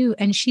about this too,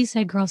 and she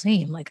said, "Girl,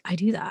 same. Like, I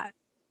do that.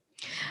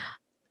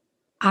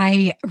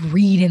 I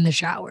read in the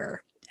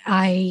shower.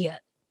 I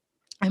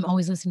I'm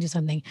always listening to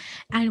something."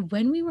 And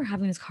when we were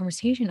having this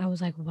conversation, I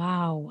was like,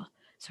 "Wow.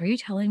 So are you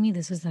telling me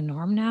this is the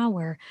norm now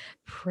where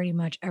pretty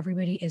much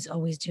everybody is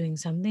always doing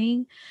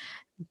something?"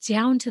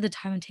 Down to the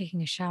time I'm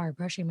taking a shower,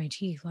 brushing my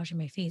teeth, washing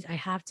my face, I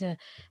have to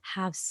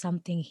have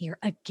something here.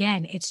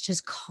 Again, it's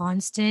just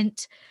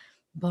constant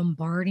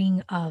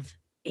bombarding of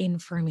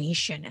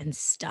information and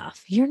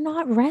stuff. You're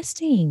not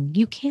resting.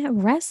 You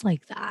can't rest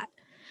like that.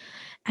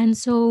 And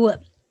so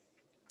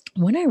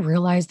when I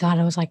realized that,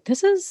 I was like,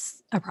 this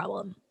is a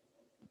problem.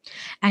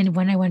 And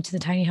when I went to the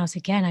tiny house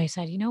again, I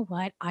said, you know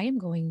what? I am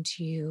going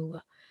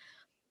to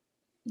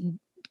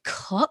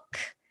cook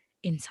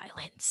in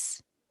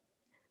silence.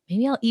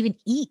 Maybe I'll even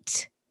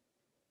eat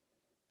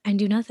and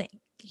do nothing.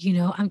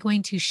 I'm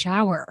going to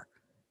shower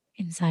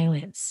in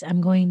silence. I'm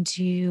going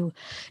to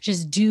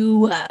just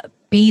do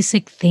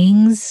basic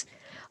things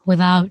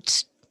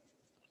without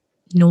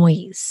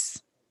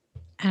noise.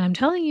 And I'm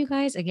telling you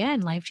guys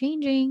again, life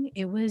changing.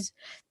 It was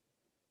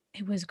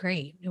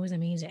great. It was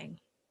amazing.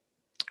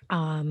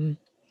 Um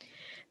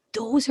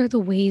those are the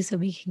ways that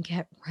we can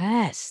get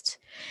rest.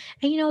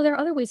 And there are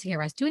other ways to get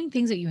rest. Doing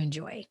things that you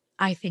enjoy,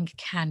 I think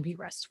can be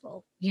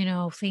restful.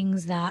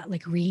 Things that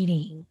like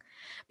reading,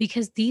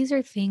 because these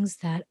are things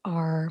that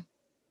are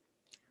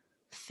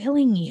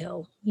filling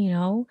you.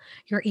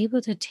 You're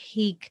able to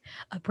take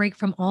a break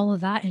from all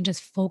of that and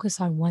just focus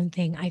on one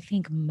thing. I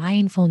think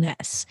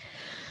mindfulness,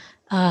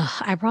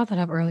 I brought that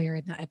up earlier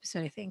in the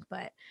episode, I think,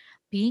 but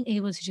being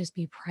able to just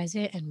be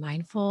present and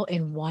mindful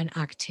in one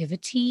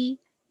activity,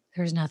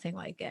 there's nothing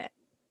like it.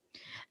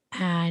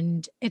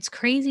 And it's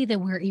crazy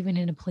that we're even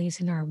in a place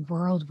in our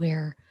world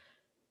where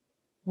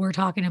we're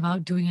talking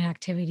about doing an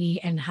activity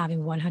and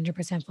having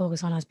 100%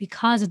 focus on us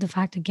because of the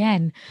fact,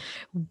 again,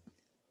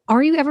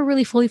 are you ever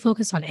really fully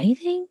focused on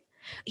anything?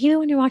 Even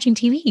when you're watching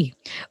TV,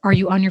 are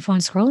you on your phone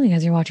scrolling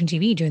as you're watching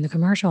TV during the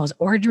commercials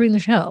or during the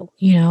show?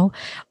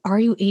 Are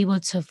you able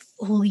to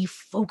fully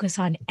focus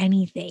on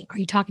anything? Are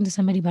you talking to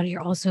somebody, but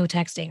you're also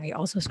texting? Are you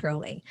also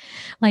scrolling?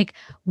 Like,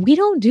 we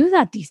don't do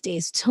that these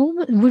days.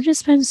 We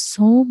just spend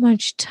so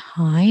much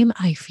time,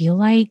 I feel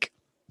like,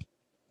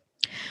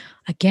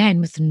 again,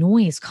 with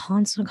noise,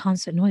 constant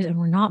noise, and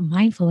we're not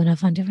mindful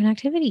enough on different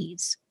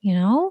activities.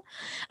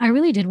 I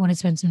really did want to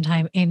spend some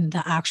time in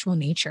the actual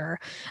nature.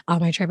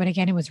 I tried, but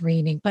again, it was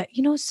raining. But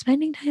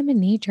spending time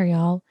in nature,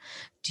 y'all,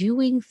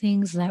 doing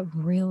things that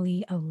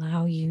really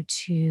allow you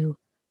to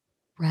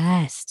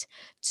rest,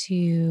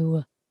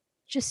 to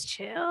just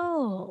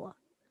chill,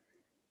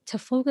 to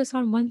focus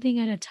on one thing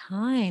at a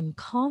time,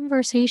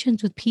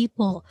 conversations with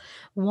people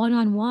one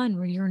on one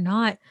where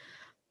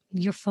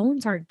your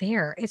phones aren't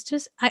there. It's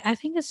just, I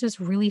think it's just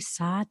really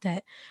sad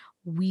that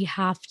we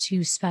have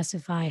to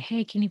specify,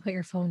 hey, can you put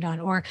your phone down?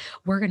 Or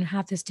we're going to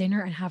have this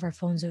dinner and have our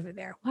phones over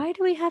there. Why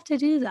do we have to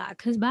do that?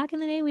 Because back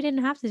in the day, we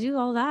didn't have to do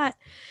all that.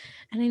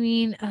 And I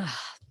mean,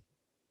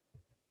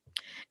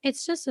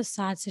 it's just a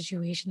sad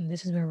situation.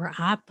 This is where we're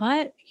at.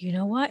 But you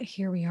know what?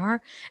 Here we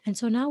are. And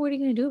so now what are you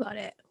going to do about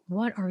it?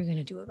 What are we going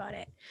to do about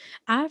it?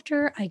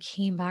 After I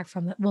came back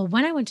from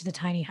when I went to the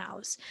tiny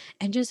house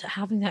and just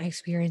having that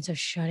experience of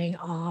shutting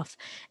off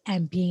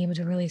and being able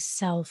to really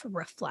self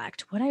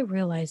reflect, what I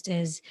realized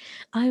is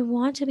I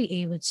want to be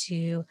able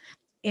to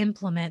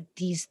implement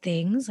these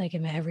things like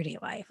in my everyday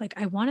life. Like,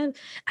 I don't want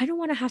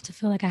to have to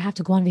feel like I have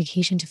to go on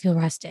vacation to feel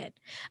rested.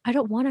 I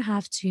don't want to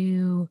have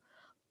to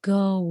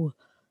go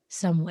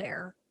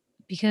somewhere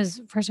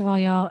because first of all,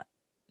 y'all,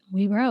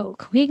 we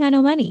broke. We ain't got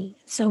no money.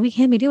 So we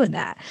can't be doing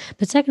that.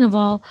 But second of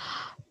all,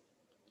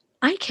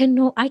 I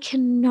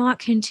cannot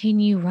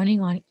continue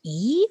running on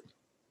E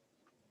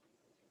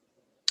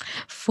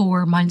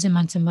for months and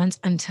months and months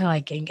until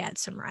I can get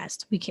some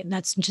rest.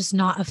 That's just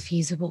not a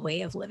feasible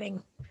way of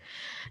living.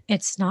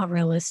 It's not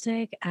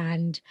realistic.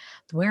 And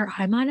where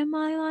I'm at in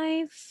my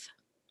life,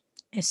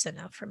 it's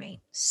enough for me.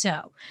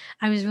 So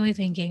I was really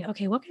thinking,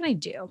 okay, what can I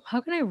do?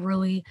 How can I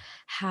really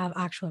have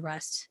actual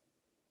rest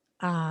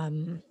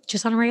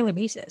just on a regular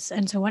basis?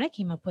 And so what I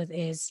came up with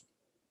is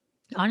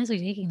honestly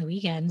taking the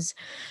weekends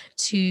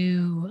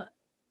to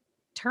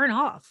turn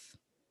off,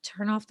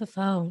 turn off the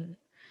phone,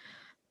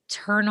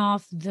 turn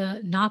off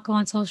not go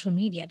on social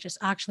media, just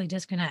actually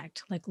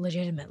disconnect, like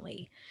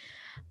legitimately.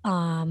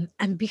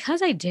 And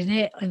because I did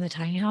it in the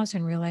tiny house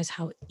and realized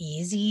how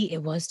easy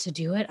it was to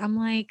do it, I'm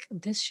like,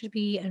 this should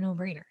be a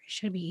no-brainer. It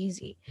should be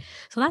easy.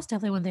 So that's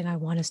definitely one thing I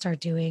want to start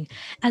doing,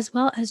 as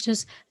well as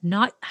just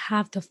not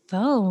have the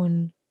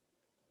phone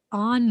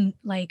on,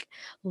 like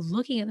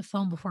looking at the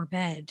phone before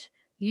bed.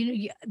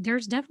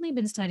 There's definitely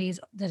been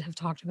studies that have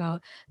talked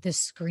about the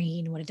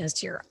screen, what it does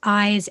to your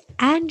eyes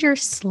and your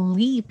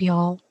sleep,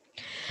 y'all.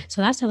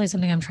 So that's definitely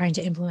something I'm trying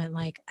to implement,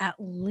 like at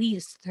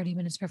least 30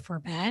 minutes before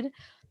bed,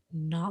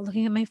 not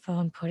looking at my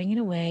phone, putting it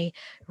away,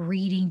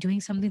 reading, doing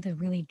something to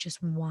really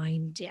just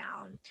wind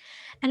down.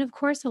 And of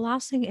course, the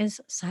last thing is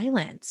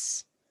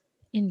silence.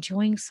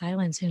 enjoying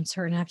silence in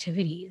certain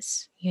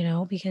activities,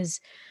 because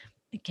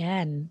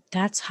again,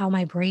 that's how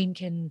my brain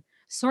can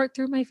sort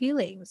through my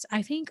feelings.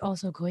 I think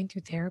also going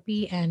through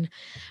therapy and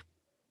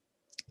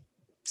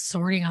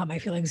sorting out my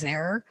feelings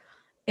there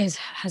is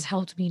has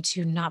helped me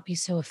to not be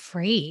so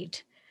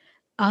afraid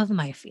of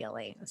my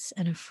feelings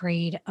and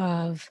afraid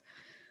of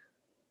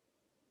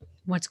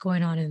what's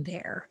going on in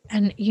there.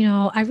 And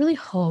I really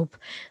hope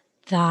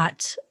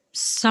that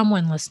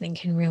someone listening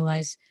can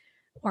realize,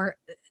 or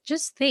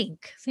just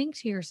think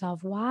to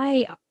yourself,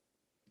 why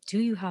do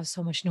you have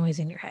so much noise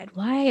in your head?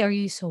 Why are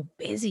you so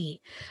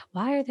busy?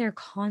 Why are there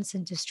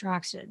constant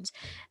distractions?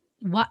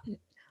 What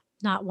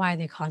Not why are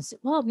they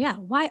constant? Well, yeah,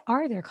 why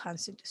are there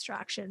constant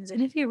distractions?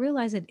 And if you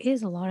realize it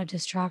is a lot of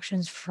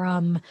distractions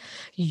from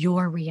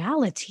your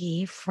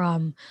reality,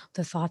 from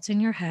the thoughts in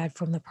your head,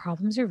 from the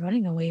problems you're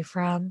running away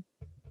from,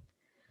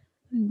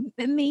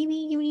 then maybe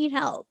you need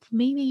help.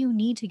 Maybe you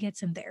need to get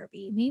some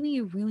therapy. Maybe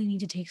you really need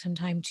to take some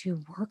time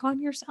to work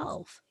on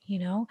yourself.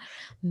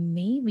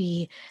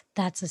 Maybe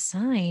that's a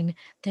sign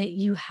that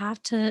you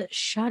have to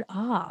shut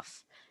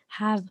off,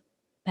 have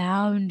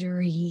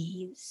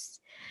boundaries.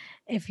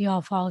 If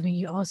y'all followed me,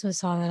 you also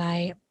saw that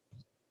I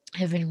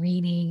have been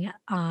reading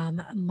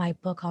my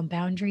book on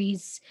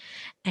boundaries,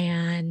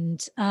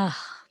 and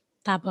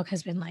that book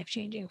has been life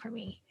changing for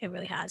me. It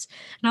really has.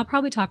 And I'll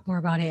probably talk more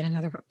about it in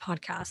another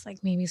podcast,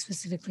 like maybe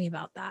specifically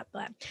about that.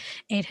 But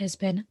it has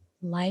been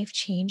life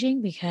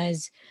changing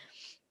because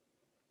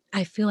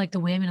I feel like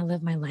the way I'm going to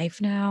live my life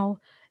now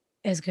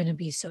is going to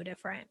be so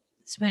different.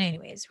 So, but,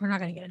 anyways, we're not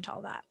going to get into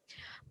all that.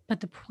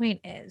 But the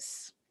point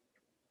is,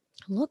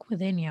 look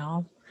within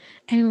y'all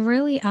and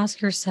really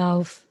ask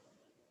yourself,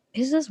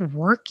 is this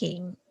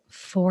working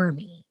for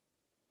me?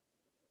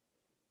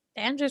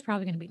 The answer is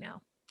probably going to be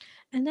no.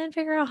 And then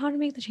figure out how to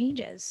make the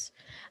changes.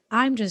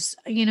 I'm just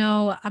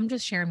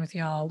sharing with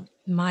y'all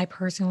my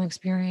personal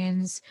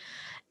experience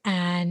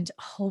and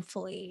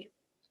hopefully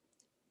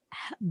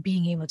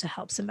being able to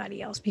help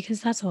somebody else,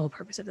 because that's the whole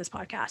purpose of this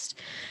podcast.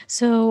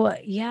 So,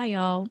 yeah,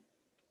 y'all,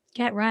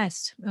 get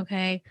rest.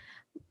 Okay.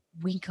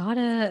 We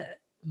gotta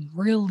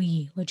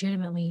really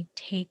legitimately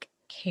take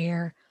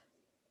care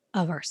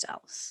of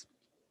ourselves.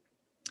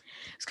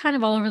 It's kind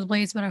of all over the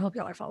place, but I hope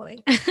y'all are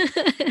following.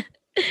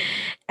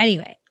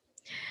 Anyway,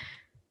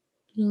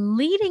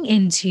 leading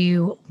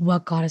into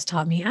what God has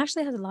taught me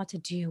actually has a lot to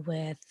do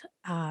with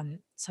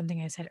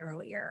something I said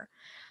earlier.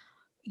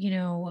 You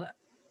know,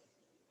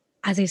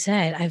 as I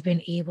said, I've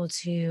been able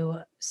to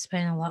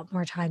spend a lot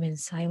more time in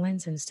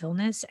silence and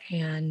stillness.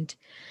 And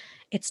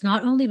it's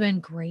not only been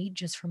great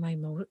just for my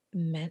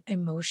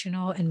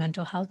emotional and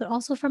mental health, but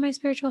also for my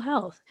spiritual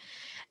health.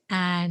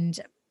 And,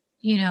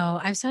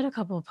 I've said a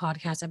couple of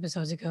podcast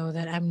episodes ago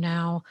that I'm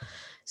now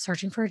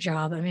searching for a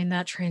job. I'm in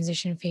that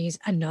transition phase,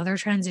 another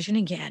transition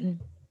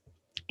again,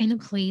 in a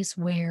place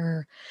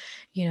where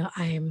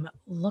I'm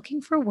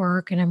looking for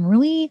work and I'm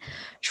really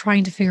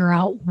trying to figure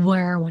out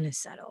where I want to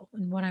settle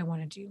and what I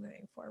want to do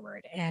moving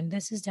forward. And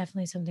this is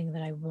definitely something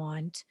that I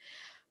want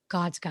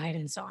God's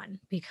guidance on,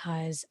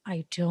 because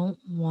I'm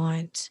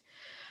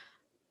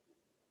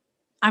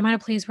at a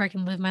place where I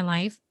can live my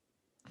life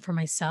for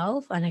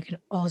myself, and I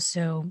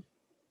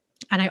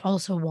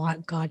also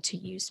want God to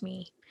use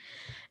me.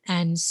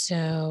 And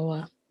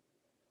so,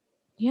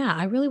 yeah,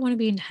 I really want to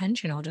be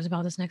intentional just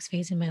about this next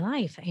phase in my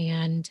life.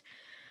 And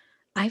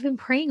I've been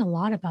praying a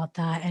lot about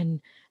that,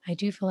 and I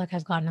do feel like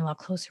I've gotten a lot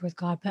closer with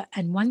God.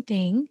 One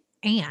thing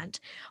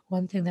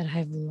that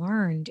I've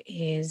learned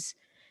is,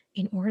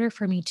 in order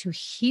for me to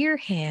hear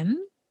him,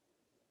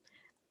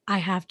 I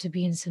have to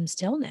be in some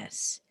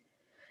stillness.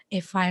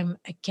 If I'm,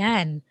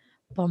 again,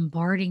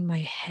 bombarding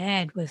my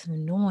head with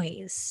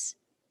noise,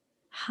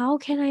 how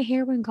can I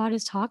hear when God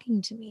is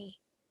talking to me?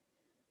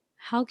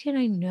 How can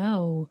I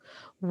know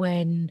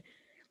when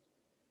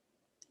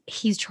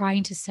he's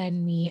trying to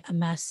send me a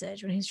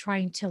message, when he's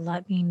trying to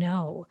let me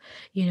know?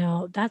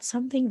 That's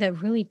something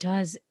that really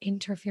does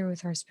interfere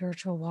with our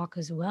spiritual walk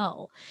as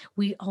well.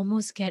 We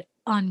almost get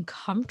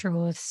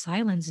uncomfortable with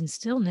silence and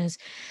stillness,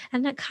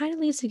 and that kind of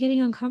leads to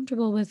getting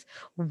uncomfortable with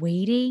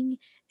waiting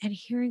and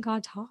hearing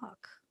God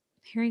talk,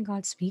 hearing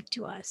God speak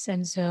to us.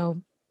 And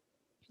so,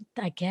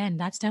 again,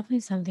 that's definitely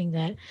something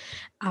that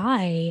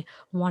I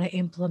want to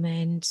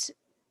implement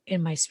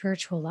in my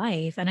spiritual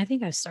life. And I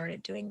think I've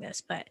started doing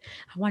this, but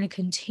I want to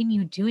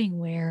continue doing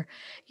where,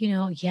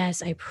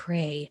 yes, I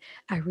pray,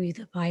 I read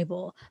the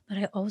Bible, but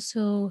I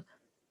also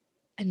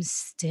am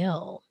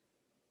still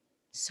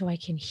so I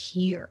can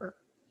hear,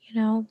 you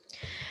know?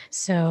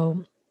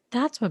 So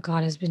that's what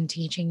God has been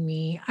teaching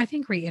me. I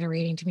think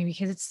reiterating to me,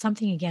 because it's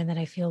something again that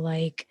I feel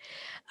like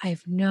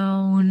I've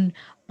known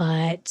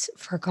but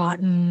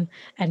forgotten.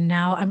 And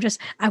now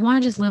I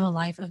want to just live a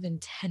life of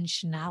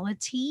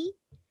intentionality,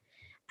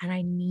 and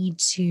I need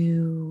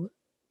to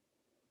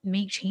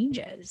make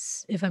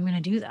changes. If I'm going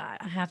to do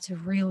that, I have to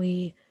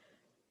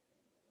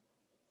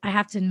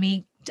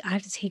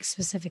take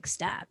specific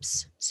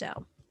steps.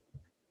 So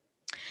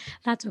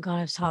that's what God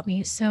has taught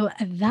me. So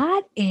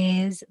that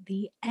is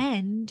the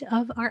end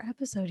of our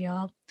episode,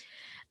 y'all.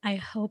 I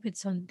hope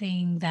it's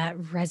something that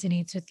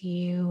resonates with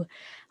you.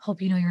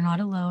 Hope you know you're not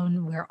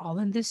alone. We're all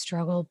in this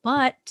struggle,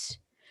 but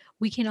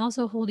we can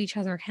also hold each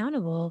other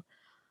accountable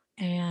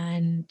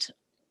and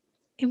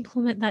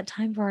implement that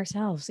time for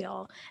ourselves,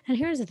 y'all. And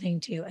here's the thing,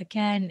 too.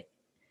 Again,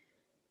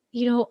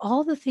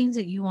 all the things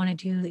that you want to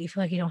do that you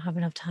feel like you don't have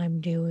enough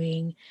time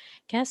doing,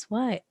 guess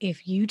what?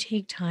 If you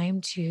take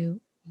time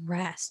to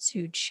rest,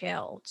 to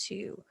chill,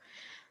 to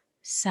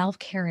self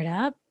care it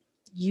up,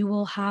 you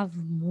will have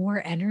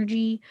more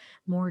energy,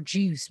 more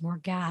juice, more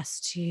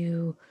gas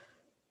to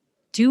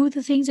do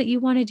the things that you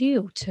want to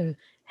do, to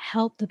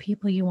help the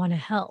people you want to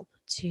help,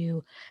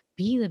 to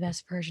be the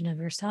best version of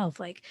yourself.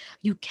 Like,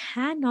 you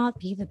cannot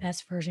be the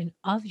best version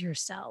of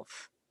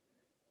yourself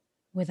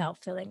without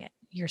filling it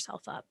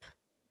yourself up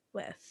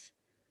with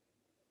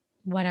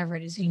whatever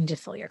it is you need to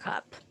fill your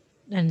cup.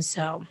 And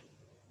so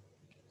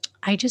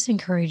I just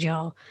encourage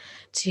y'all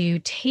to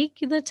take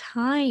the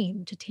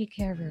time to take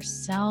care of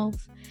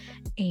yourself,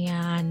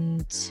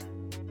 and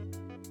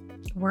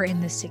we're in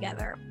this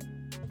together.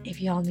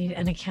 If y'all need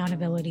an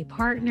accountability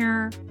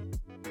partner,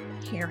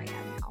 here I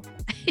am now.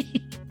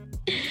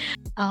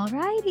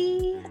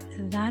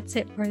 Alrighty, that's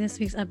it for this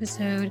week's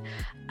episode.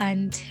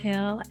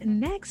 Until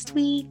next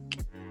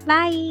week,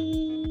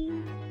 bye.